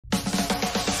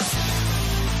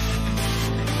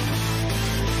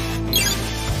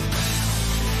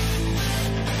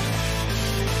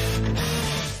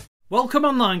Welcome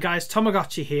online, guys.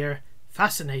 TomoGotchi here.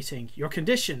 Fascinating. Your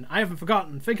condition. I haven't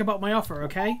forgotten. Think about my offer,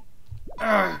 okay?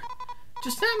 Urgh.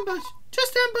 Just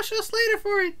ambush us later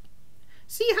for it.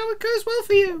 See how it goes well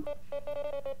for you.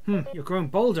 You're growing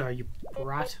bolder, you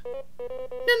brat.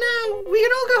 No, we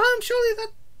can all go home, surely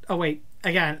that... Oh, wait.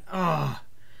 Again.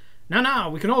 No,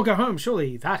 we can all go home,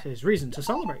 surely that is reason to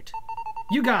celebrate.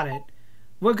 You got it.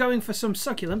 We're going for some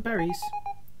succulent berries.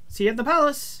 See you at the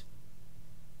palace.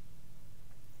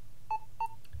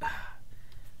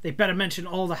 They better mention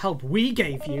all the help we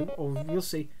gave you, or we'll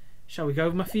see. Shall we go,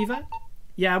 my fever?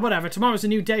 Yeah, whatever. Tomorrow's a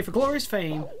new day for glorious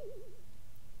fame.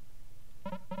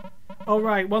 Oh,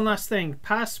 right. One last thing.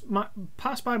 Pass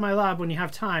by my lab when you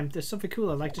have time. There's something cool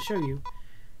I'd like to show you.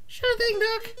 Sure thing,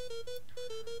 Doc.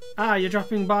 Ah, you're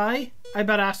dropping by? I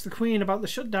better ask the Queen about the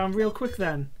shutdown real quick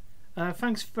then.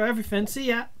 Thanks for everything. See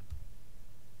ya.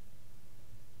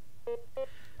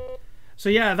 So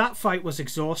yeah, that fight was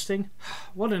exhausting.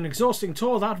 What an exhausting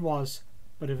tour that was.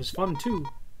 But it was fun too.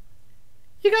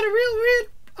 You got a real weird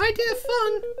idea of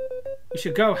fun. We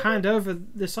should go hand over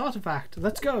this artifact.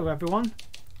 Let's go, everyone.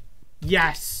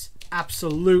 Yes,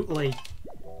 absolutely.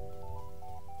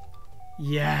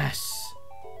 Yes.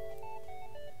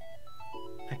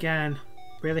 Again,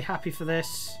 really happy for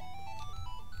this.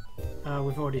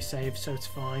 We've already saved, so it's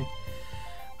fine.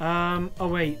 Oh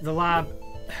wait, the lab.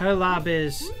 Her lab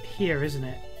is here, isn't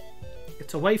it?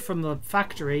 It's away from the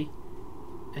factory,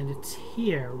 and it's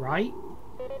here, right?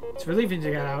 It's relieving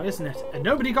to get out, isn't it? And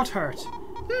nobody got hurt.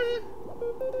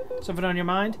 Something on your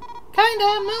mind? Kinda.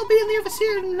 Melby and the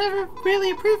overseer never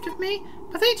really approved of me,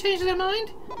 but they changed their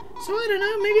mind. So I don't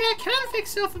know, maybe I can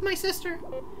fix it off with my sister.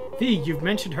 V, you've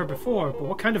mentioned her before, but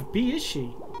what kind of bee is she?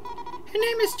 Her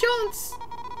name is Johns.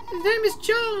 Her name is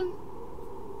John.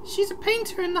 She's a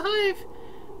painter in the hive.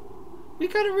 We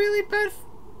got into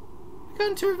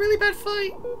a really bad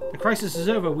fight. The crisis is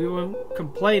over. We won't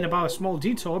complain about a small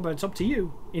detour, but it's up to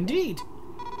you. Indeed.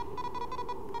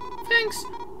 Thanks.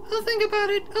 I'll think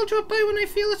about it. I'll drop by when I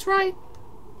feel it's right.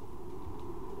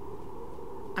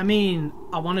 I mean,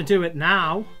 I want to do it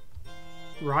now.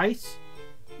 Right?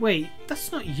 Wait,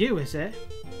 that's not you, is it?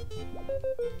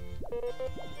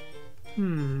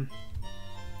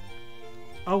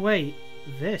 Oh, wait.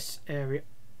 This area.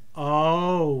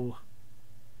 Oh,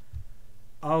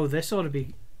 this ought to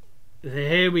be...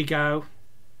 There we go.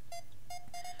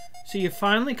 So you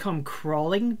finally come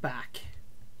crawling back.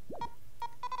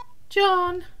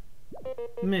 John!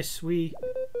 Miss,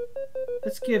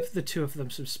 let's give the two of them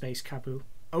some space, Kabu.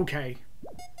 Okay.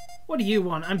 What do you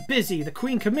want? I'm busy. The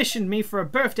Queen commissioned me for a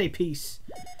birthday piece.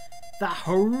 That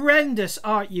horrendous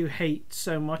art you hate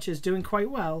so much is doing quite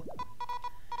well.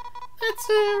 That's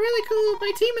really cool.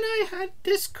 My team and I had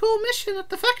this cool mission at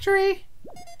the factory.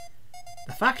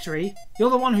 The factory?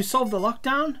 You're the one who solved the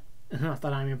lockdown? Not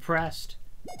that I'm impressed.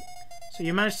 So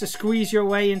you managed to squeeze your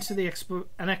way into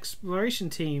an exploration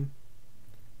team.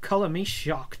 Colour me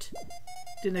shocked.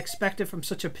 Didn't expect it from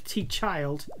such a petite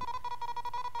child.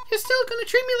 You're still gonna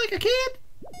treat me like a kid?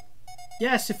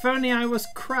 Yes, if only I was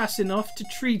crass enough to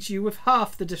treat you with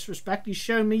half the disrespect you've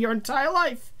shown me your entire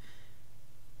life.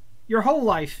 Your whole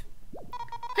life.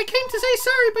 I came to say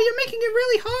sorry, but you're making it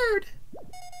really hard.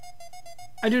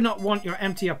 I do not want your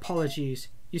empty apologies.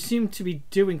 You seem to be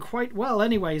doing quite well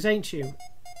anyways, ain't you?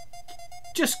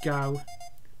 Just go.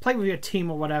 Play with your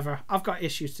team or whatever. I've got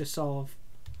issues to solve.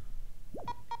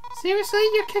 Seriously?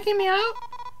 You're kicking me out?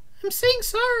 I'm saying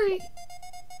sorry.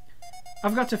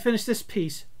 I've got to finish this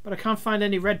piece, but I can't find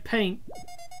any red paint.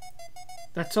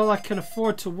 That's all I can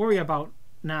afford to worry about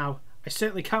now. I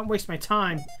certainly can't waste my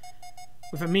time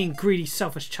with a mean, greedy,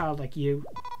 selfish child like you.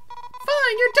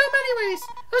 Fine, you're dumb anyways.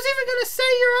 I was even gonna say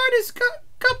your art has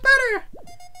got better.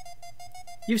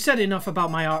 You've said enough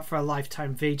about my art for a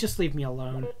lifetime, V. Just leave me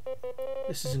alone.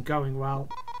 This isn't going well.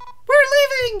 We're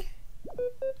leaving!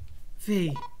 V.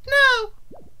 No!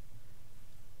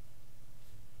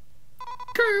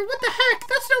 Grr, what the heck?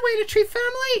 That's no way to treat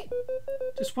family!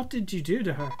 Just what did you do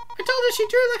to her? I told her she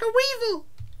drew like a weevil!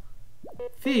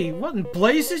 V, what in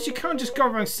blazes? You can't just go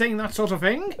around saying that sort of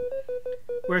thing.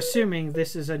 We're assuming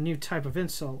this is a new type of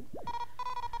insult.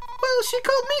 Well, she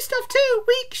called me stuff too.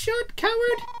 Weak, short,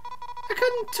 coward. I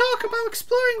couldn't talk about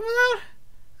exploring without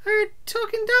her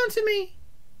talking down to me.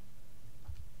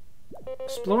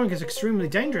 Exploring is extremely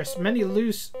dangerous. Many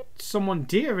lose someone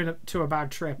dear to a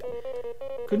bad trip.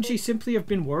 Couldn't she simply have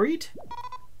been worried?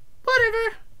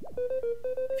 Whatever.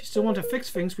 If you still want to fix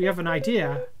things, we have an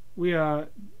idea. We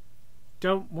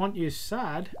don't want you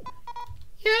sad.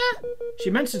 Yeah? She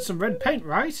mentioned some red paint,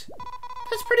 right?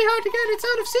 That's pretty hard to get. It's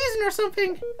out of season or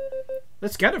something.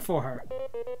 Let's get it for her.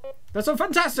 That's a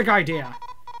fantastic idea.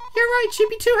 You're right, she'd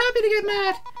be too happy to get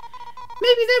mad.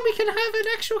 Maybe then we can have an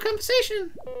actual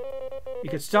conversation. We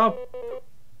could start...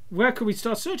 Where could we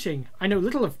start searching? I know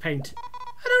little of paint.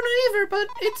 I don't know either, but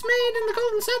it's made in the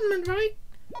Golden Settlement, right?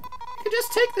 We could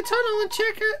just take the tunnel and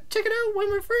check it out when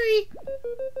we're free.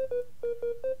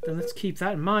 Then let's keep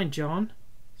that in mind, John.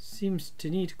 Seems to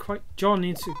need quite... John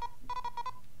needs to...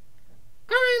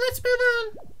 Alright, let's move on.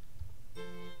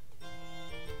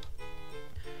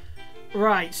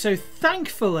 Right, so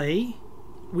thankfully,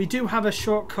 we do have a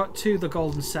shortcut to the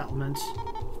Golden Settlement.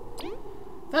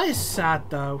 That is sad,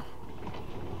 though.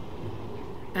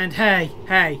 And hey,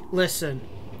 listen.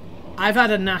 I've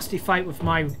had a nasty fight with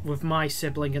my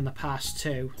sibling in the past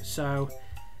too, so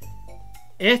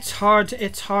it's hard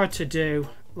to do.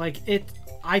 Like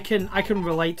I can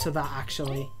relate to that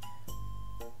actually.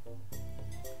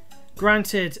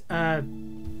 Granted,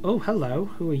 oh hello,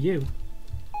 who are you?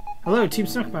 Hello, Team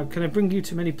Snackbag. Can I bring you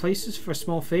to many places for a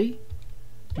small fee?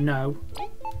 No.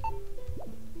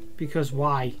 Because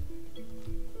why?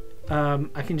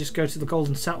 I can just go to the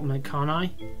Golden Settlement, can't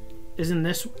I? Isn't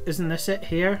this it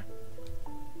here?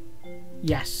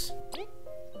 Yes.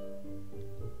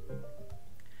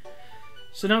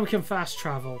 So now we can fast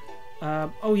travel.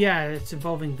 Oh yeah, it's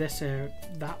involving this area.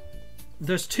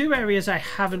 There's 2 areas I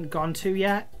haven't gone to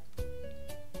yet,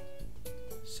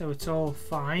 so it's all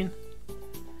fine.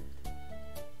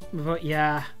 But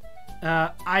yeah,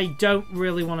 I don't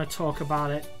really want to talk about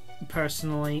it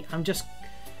personally.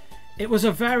 It was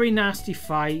a very nasty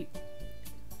fight.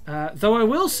 Though I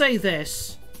will say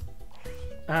this.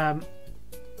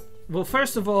 Well,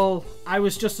 first of all, I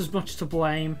was just as much to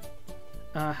blame.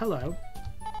 Hello.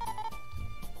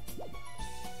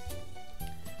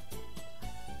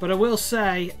 But I will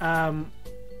say,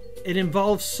 it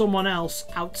involves someone else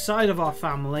outside of our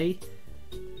family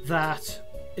that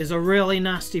is a really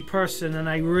nasty person, and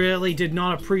I really did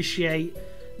not appreciate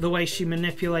the way she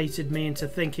manipulated me into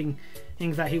thinking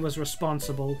that he was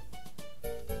responsible.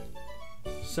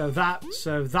 So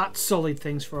that sullied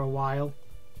things for a while.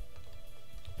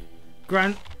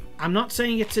 Grant, I'm not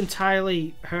saying it's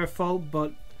entirely her fault,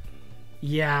 but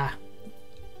yeah.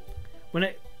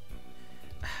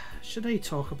 Should I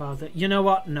talk about it? You know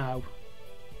what? No.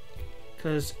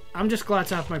 Because I'm just glad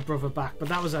to have my brother back, but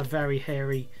that was a very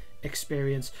hairy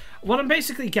experience. What I'm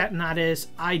basically getting at is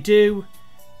I do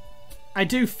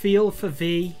feel for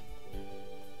V.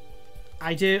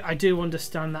 I do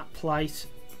understand that plight.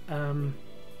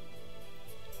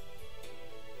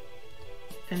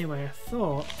 Anyway, I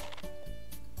thought...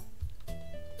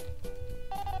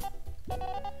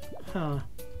 Huh.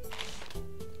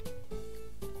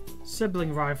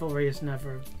 Sibling rivalry is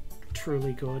never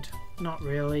truly good. Not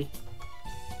really.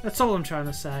 That's all I'm trying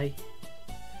to say.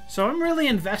 So I'm really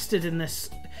invested in this.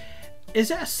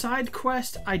 Is it a side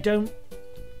quest? I don't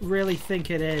really think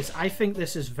it is. I think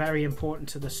this is very important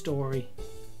to the story.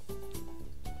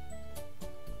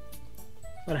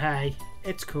 But hey,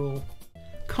 it's cool.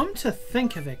 Come to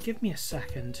think of it, give me a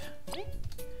second.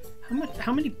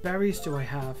 How many berries do I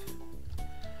have?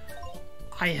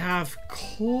 I have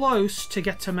close to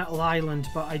get to Metal Island,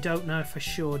 but I don't know if I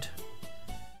should.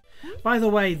 By the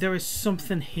way, there is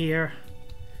something here.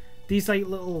 These like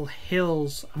little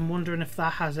hills. I'm wondering if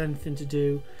that has anything to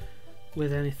do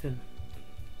with anything.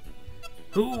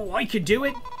 Ooh, I could do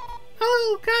it!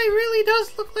 Oh, little guy really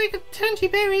does look like a tangy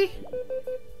berry.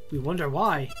 We wonder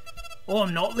why. Oh,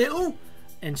 I'm not little?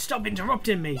 And stop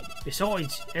interrupting me.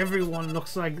 Besides, everyone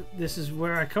looks like this is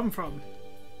where I come from.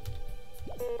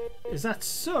 Is that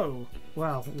so?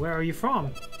 Well, where are you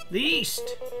from? The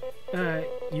East!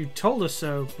 You told us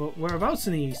so, but whereabouts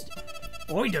in the East?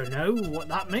 I don't know what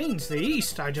that means, the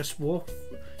East. I just walked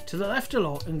to the left a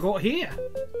lot and got here.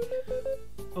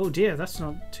 Oh dear, that's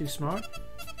not too smart.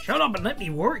 Shut up and let me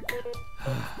work.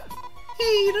 Hey,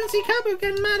 you don't see Kabu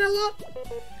getting mad a lot?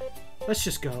 Let's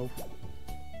just go.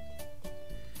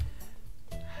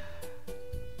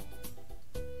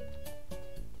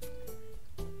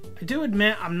 I do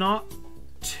admit I'm not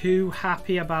too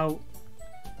happy about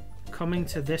coming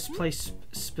to this place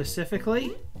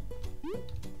specifically.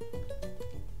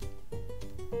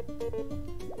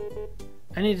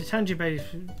 I need a tangible.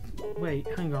 Wait,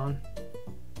 hang on.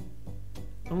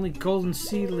 Only golden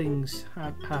seedlings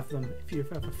have them, if you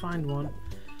ever find one.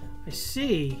 I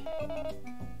see.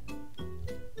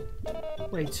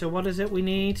 Wait, so what is it we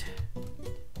need?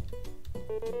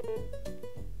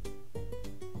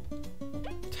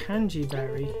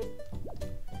 Tangiberry.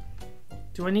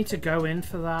 Do I need to go in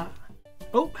for that?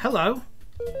 Oh, hello.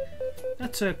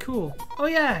 That's cool. Oh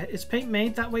yeah, is paint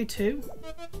made that way too?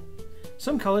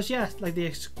 Some colours, yes, like the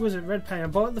exquisite red paint I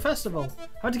bought at the festival.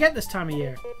 How'd you get this time of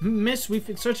year? Miss, we've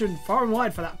been searching far and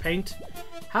wide for that paint.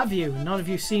 Have you? None of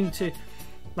you seem to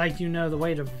like you know the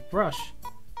weight of a brush.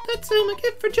 That's my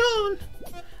gift for John.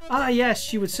 Ah, yes,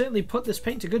 she would certainly put this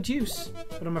paint to good use,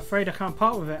 but I'm afraid I can't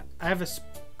part with it.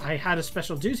 I had a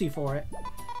special duty for it.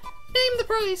 Name the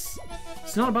price.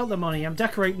 It's not about the money. I'm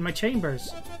decorating my chambers.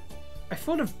 I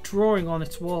thought of drawing on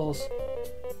its walls.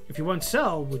 If you won't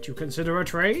sell, would you consider a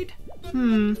trade?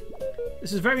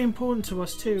 This is very important to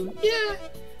us too. Yeah,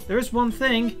 there is one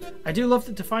thing. I do love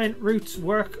the Defiant Roots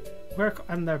work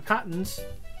and their patterns.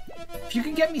 If you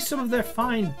can get me some of their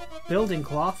fine building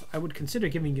cloth, I would consider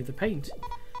giving you the paint.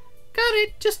 Got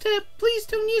it. Just please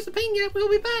don't use the paint yet. We'll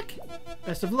be back.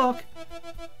 Best of luck.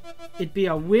 It'd be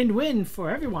a win-win for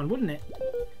everyone, wouldn't it?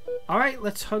 Alright,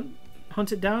 let's hunt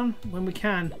it down when we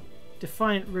can.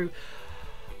 Defiant Root.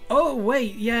 Oh,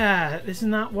 wait, yeah.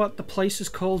 Isn't that what the place is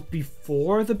called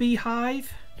before the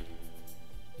beehive?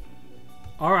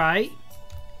 Alright.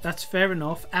 That's fair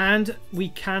enough. And we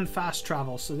can fast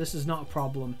travel, so this is not a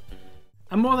problem.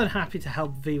 I'm more than happy to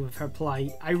help V with her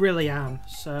plight. I really am.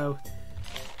 So,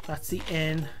 that's the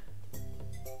inn.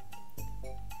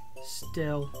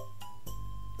 Still.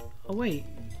 Oh, wait.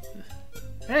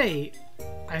 Hey,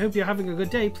 I hope you're having a good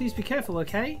day. Please be careful,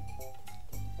 okay?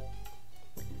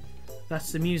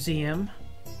 That's the museum.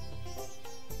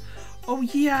 Oh,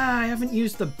 yeah, I haven't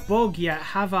used the bug yet,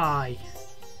 have I?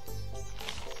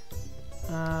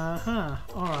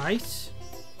 Alright.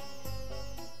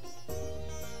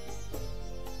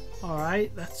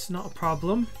 Alright, that's not a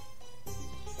problem.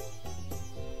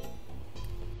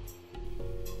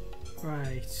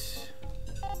 Right.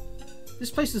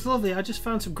 This place is lovely. I just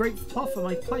found some great plot for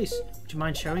my place. Would you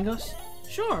mind showing us?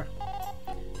 Sure.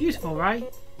 Beautiful, right?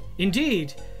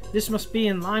 Indeed. This must be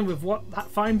in line with what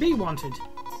that fine bee wanted.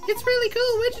 It's really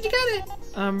cool. Where did you get it?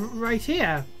 Right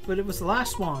here. But it was the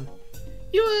last one.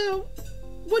 You,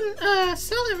 wouldn't,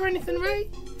 sell it or anything, right?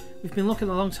 We've been looking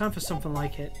a long time for something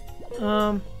like it.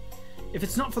 If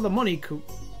it's not for the money,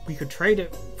 we could trade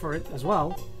it for it as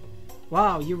well.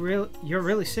 Wow, you're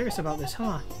really serious about this,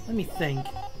 huh? Let me think.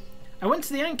 I went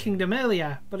to the Ant Kingdom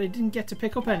earlier, but I didn't get to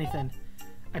pick up anything.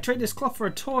 I trade this cloth for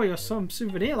a toy or some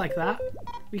souvenir like that.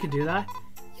 We can do that.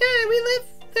 Yeah, we live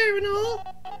there and all.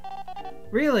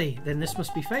 Really? Then this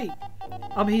must be fate.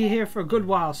 I'll be here for a good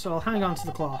while, so I'll hang on to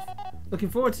the cloth. Looking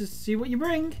forward to see what you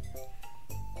bring.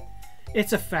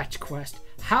 It's a fetch quest.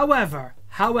 However,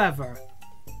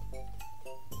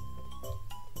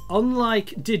 unlike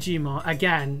Digimon,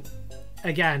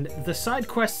 again, the side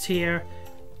quests here,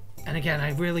 and again,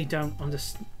 I really don't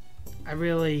understand. I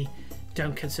really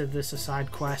don't consider this a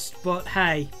side quest, but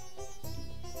hey,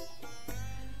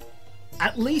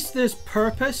 at least there's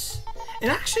purpose. It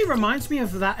actually reminds me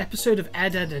of that episode of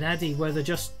Ed, Edd and Eddy where they're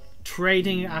just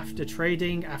trading after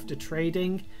trading after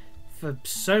trading for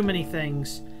so many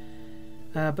things.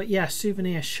 But yeah,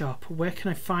 souvenir shop. Where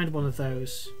can I find one of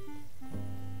those?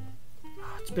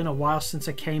 Oh, it's been a while since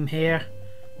I came here.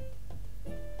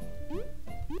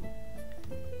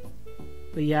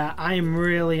 But yeah, I am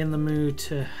really in the mood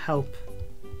to help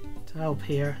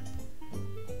here.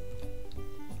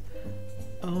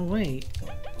 Oh wait.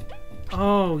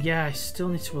 Oh yeah, I still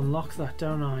need to unlock that,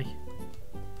 don't I?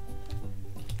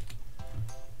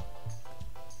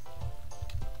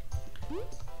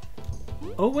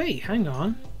 Oh wait, hang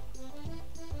on.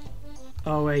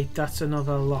 Oh wait, that's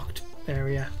another locked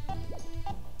area.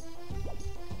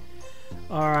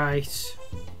 Alright.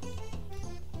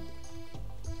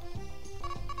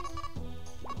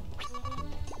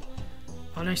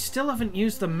 And I still haven't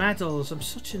used the medals. I'm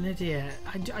such an idiot.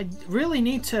 I really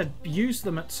need to use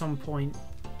them at some point.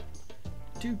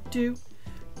 Do.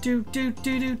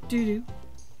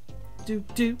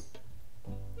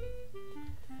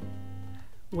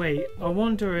 Wait, I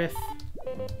wonder if...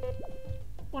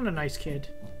 What a nice kid.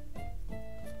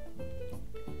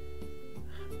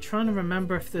 I'm trying to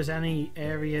remember if there's any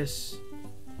areas...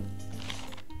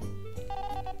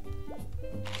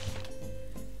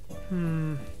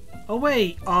 Oh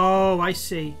wait! Oh, I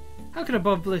see. How can a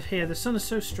bug live here? The sun is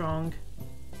so strong.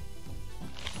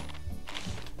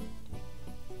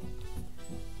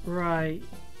 Right.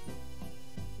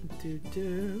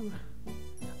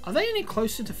 Are they any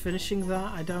closer to finishing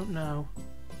that? I don't know.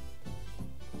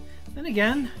 Then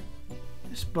again,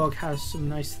 this bug has some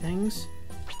nice things.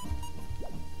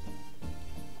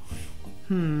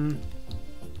 Do.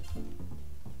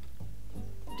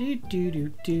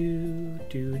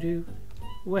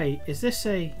 Wait, is this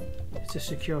a... It's a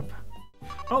secure...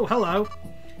 Oh, hello.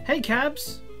 Hey,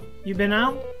 Cabs. You been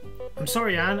out? I'm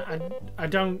sorry, Anne. I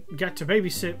don't get to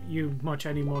babysit you much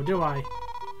anymore, do I?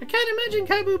 I can't imagine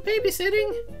Kabu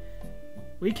babysitting.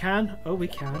 We can. Oh, we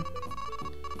can.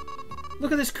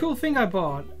 Look at this cool thing I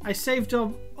bought. I saved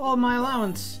up all my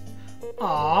allowance.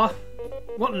 Ah,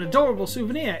 what an adorable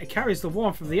souvenir. It carries the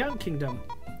warmth of the Ant Kingdom.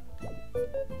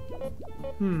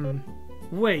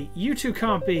 Wait, you two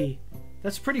can't be.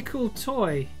 That's a pretty cool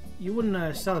toy. You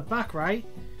wouldn't sell it back, right?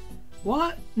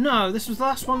 What? No, this was the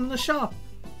last one in the shop.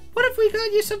 What if we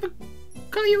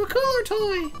got you a cooler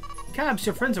toy? Cabs,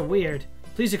 your friends are weird.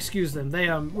 Please excuse them. They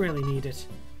really need it.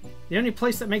 The only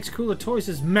place that makes cooler toys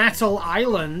is Metal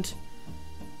Island.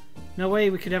 No way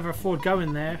we could ever afford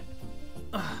going there.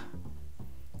 Ugh.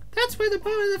 That's where the boat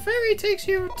of the ferry takes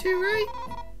you to, right?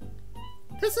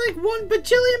 That's like 1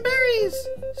 bajillion berries!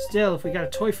 Still, if we got a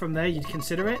toy from there, you'd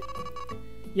consider it?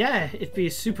 Yeah, it'd be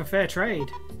a super fair trade.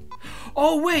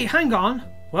 Oh wait, hang on!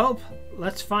 Well,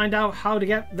 let's find out how to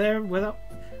get there without...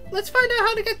 Let's find out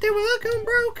how to get there without going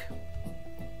broke!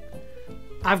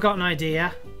 I've got an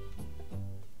idea.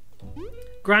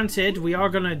 Granted, we are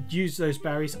going to use those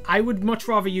berries. I would much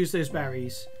rather use those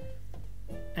berries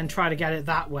and try to get it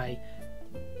that way.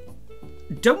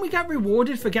 Don't we get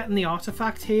rewarded for getting the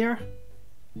artifact here?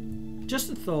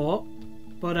 Just a thought.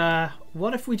 But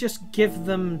what if we just give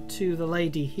them to the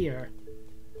lady here?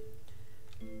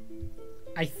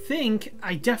 I think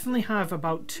I definitely have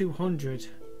about 200.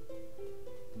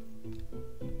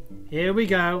 Here we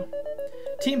go.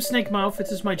 Team Snakemouth,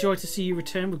 it is my joy to see you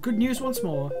return with good news once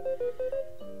more.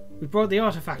 We brought the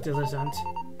artifact to Lizant.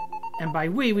 And by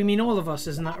we mean all of us,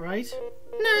 isn't that right?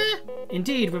 Nah.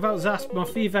 Indeed, without Zasp,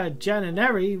 Morphiva, Jen and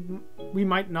Eri, we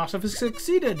might not have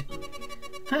succeeded.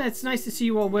 It's nice to see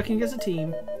you all working as a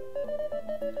team.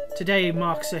 Today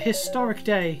marks a historic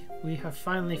day. We have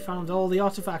finally found all the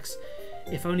artifacts.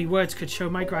 If only words could show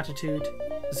my gratitude.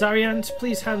 Zariant,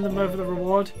 please hand them over the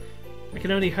reward. I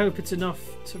can only hope it's enough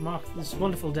to mark this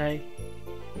wonderful day.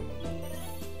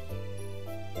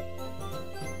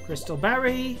 Crystal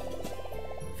Berry.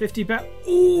 50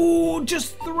 Ooh,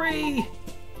 just 3!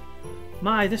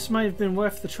 My, this might have been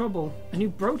worth the trouble. A new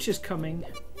brooch is coming.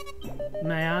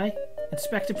 May I?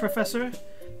 Inspector Professor?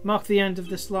 Mark the end of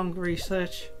this long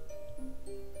research.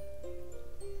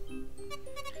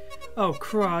 Oh,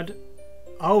 crud.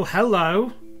 Oh,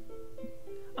 hello.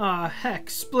 Ah, heck,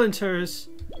 splinters.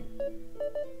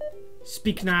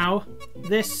 Speak now.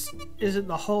 This isn't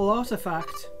the whole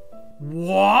artifact.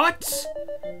 What?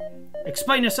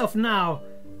 Explain yourself now.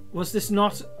 Was this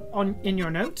not in your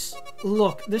notes?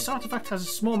 Look, this artifact has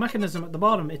a small mechanism at the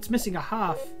bottom. It's missing a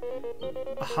half.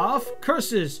 A half?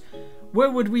 Curses! Where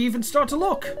would we even start to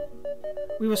look?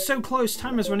 We were so close,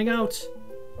 time is running out.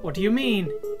 What do you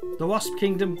mean? The Wasp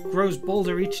Kingdom grows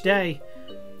bolder each day.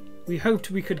 We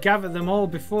hoped we could gather them all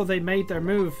before they made their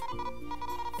move.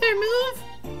 Their move?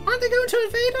 Aren't they going to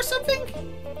invade or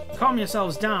something? Calm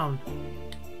yourselves down.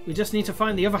 We just need to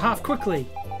find the other half quickly.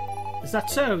 Is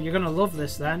that so? You're gonna love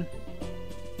this then.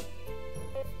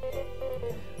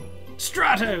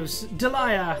 Stratos!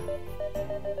 Delia!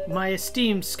 My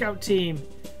esteemed scout team.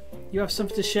 You have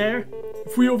something to share?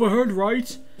 If we overheard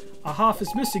right, a half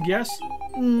is missing, yes?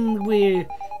 We're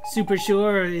super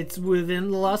sure it's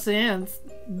within Los Angeles.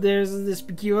 There's this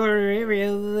peculiar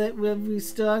area that we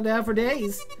stalked out for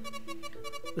days.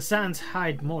 The sands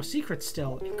hide more secrets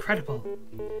still. Incredible.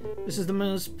 This is the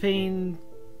most plain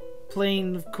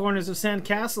of corners of Sand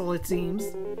Castle, it seems.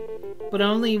 But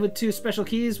only with 2 special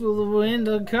keys will the wind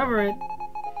uncover it.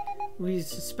 We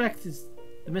suspect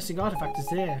the missing artifact is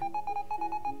there.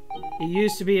 It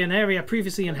used to be an area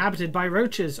previously inhabited by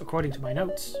roaches, according to my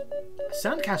notes. A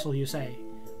sandcastle, you say?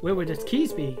 Where would its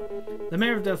keys be? The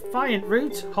Mayor of Defiant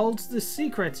Root holds this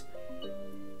secret,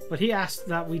 but he asked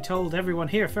that we told everyone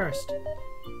here first.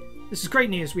 This is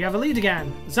great news. We have a lead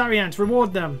again. Zariant,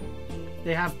 reward them.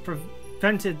 They have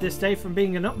prevented this day from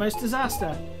being an utmost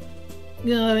disaster.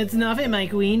 No, it's nothing, my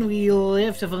queen. We'll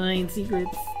live to find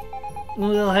secrets.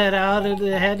 We'll head out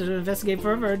ahead to investigate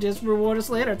further. Just reward us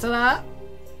later. Ta-da!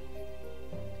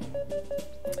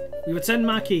 We would send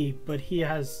Maki, but he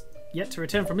has yet to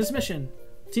return from his mission.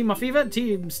 Team Morphiva,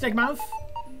 Team Stegmouth.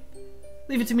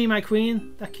 Leave it to me, my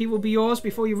queen. That key will be yours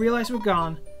before you realize we're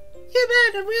gone. You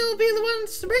bet, and we'll be the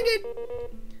ones to bring it.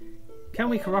 Can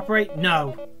we cooperate?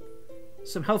 No.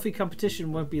 Some healthy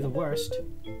competition won't be the worst.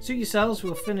 Suit yourselves,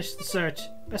 we'll finish the search.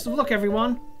 Best of luck,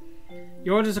 everyone.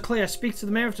 Your orders are clear. Speak to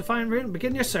the Mayor of Defiant Root and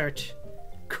begin your search.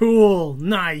 Cool.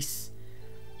 Nice.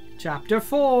 Chapter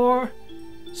 4.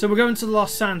 So we're going to the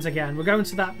Lost Sands again. We're going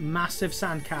to that massive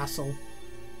sand castle.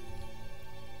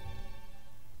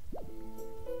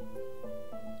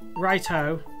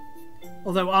 Righto.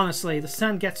 Although honestly, the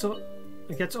sand gets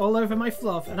It gets all over my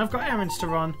fluff, and I've got errands to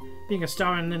run. Being a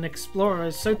star and an explorer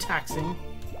is so taxing.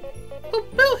 Oh,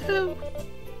 boo-hoo!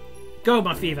 Go,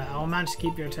 my fever. I'll manage to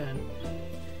keep your turn.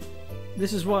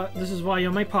 This is why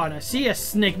you're my partner. See ya,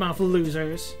 snake-mouth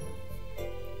losers.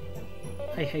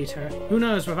 I hate her. Who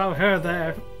knows, without her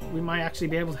there, we might actually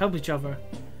be able to help each other.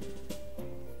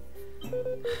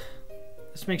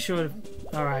 Let's make sure...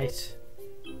 Alright.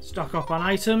 Stock up on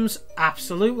items.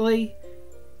 Absolutely.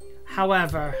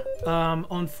 However,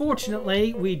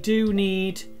 unfortunately, we do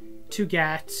need to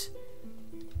get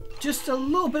just a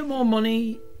little bit more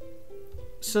money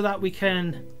so that we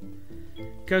can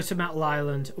go to Metal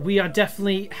Island. We are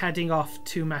definitely heading off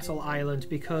to Metal Island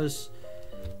because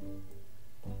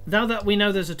now that we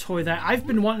know there's a toy there, I've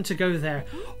been wanting to go there.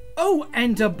 Oh,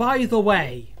 and by the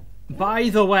way,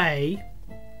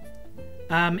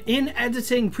 in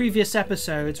editing previous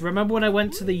episodes, remember when I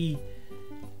went to the...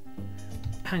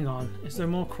 Hang on, is there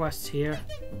more quests here?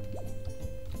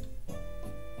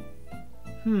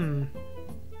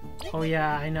 Oh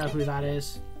yeah, I know who that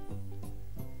is.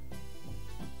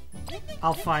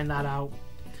 I'll find that out.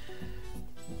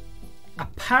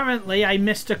 Apparently, I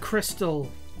missed a crystal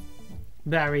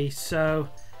berry, so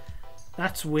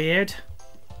that's weird.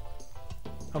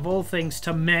 Of all things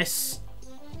to miss.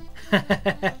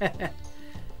 But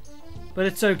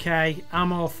it's okay.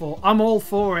 I'm all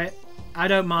for it. I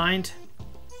don't mind.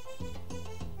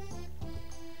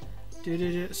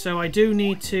 So I do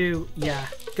need to... Yeah,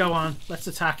 go on. Let's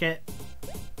attack it.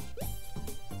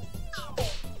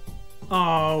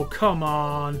 Oh, come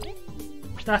on.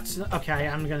 That's... Okay,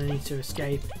 I'm going to need to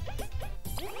escape.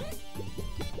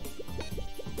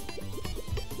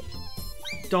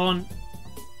 Done.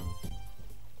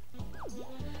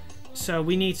 So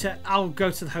we need to... I'll go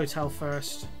to the hotel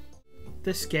first.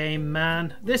 This game,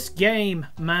 man. This game,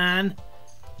 man.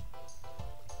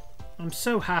 I'm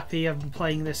so happy I've been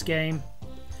playing this game.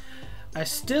 I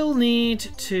still need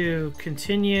to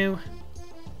continue.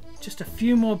 Just a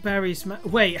few more berries.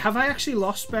 Wait, have I actually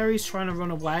lost berries trying to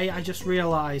run away? I just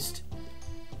realised.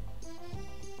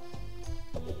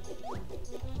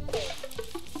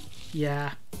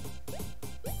 Yeah.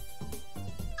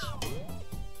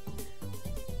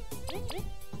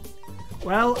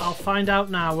 Well, I'll find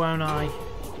out now, won't I?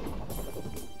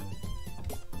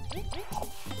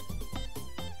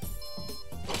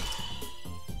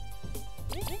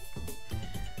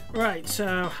 Right,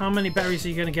 so how many berries are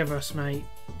you going to give us, mate?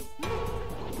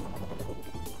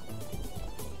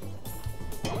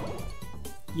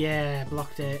 Yeah,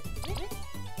 blocked it.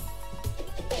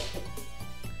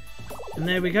 And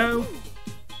there we go.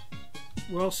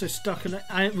 We're also stuck in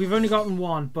it. We've only gotten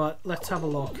one, but let's have a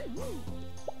look.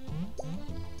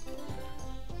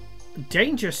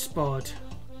 Danger Spud.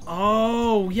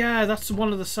 Oh, yeah, that's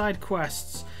one of the side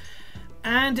quests.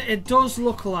 And it does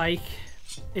look like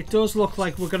we're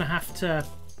going to have to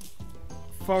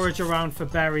forage around for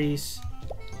berries.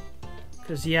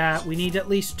 Because, yeah, we need at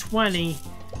least 20,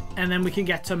 and then we can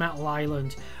get to Metal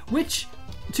Island. Which,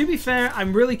 to be fair,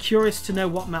 I'm really curious to know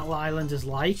what Metal Island is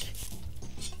like.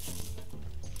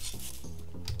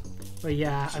 But,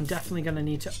 yeah, I'm definitely going to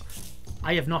need to...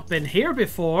 I have not been here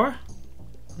before.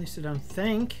 At least I don't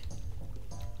think.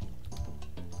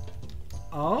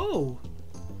 Oh.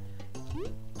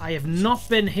 I have not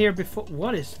been here before.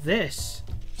 What is this?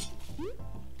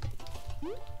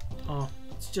 Oh,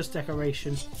 it's just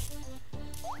decoration.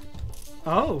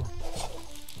 Oh.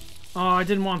 Oh, I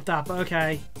didn't want that, but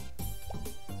okay.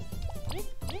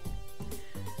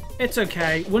 It's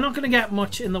okay. We're not going to get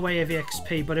much in the way of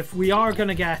EXP, but if we are going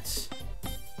to get...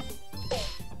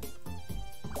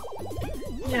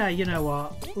 Yeah, you know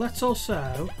what? Let's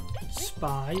also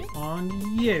spy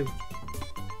on you.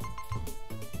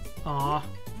 Ah.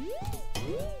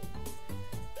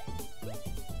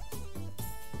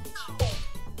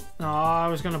 Oh, I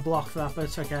was going to block that, but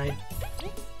it's okay.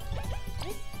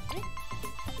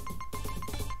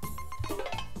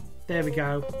 There we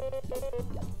go.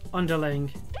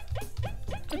 Underling.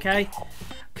 Okay.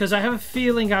 Because I have a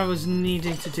feeling I was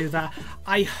needing to do that.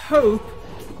 I hope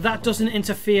that doesn't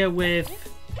interfere with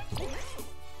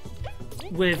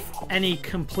any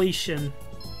completion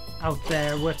out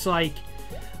there where it's like,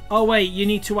 oh wait, you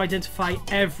need to identify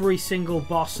every single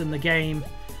boss in the game,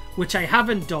 which I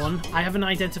haven't done. I haven't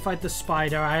identified the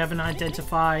spider. I haven't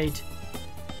identified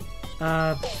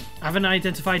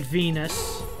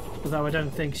Venus, although I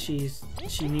don't think she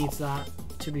needs that,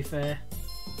 to be fair.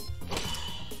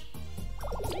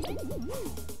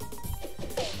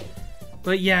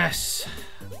 But yes,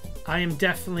 I am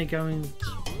definitely going...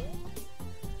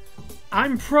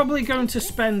 I'm probably going to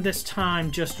spend this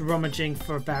time just rummaging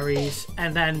for berries,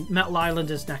 and then Metal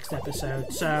Island is next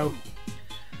episode. So,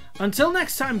 until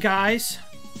next time, guys,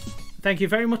 thank you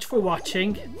very much for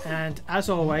watching, and as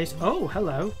always... Oh,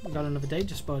 hello. We got another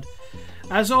danger spud.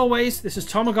 As always, this is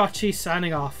TomoGotchi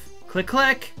signing off. Click,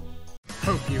 click!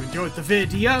 Hope you enjoyed the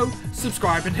video.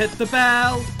 Subscribe and hit the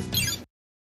bell.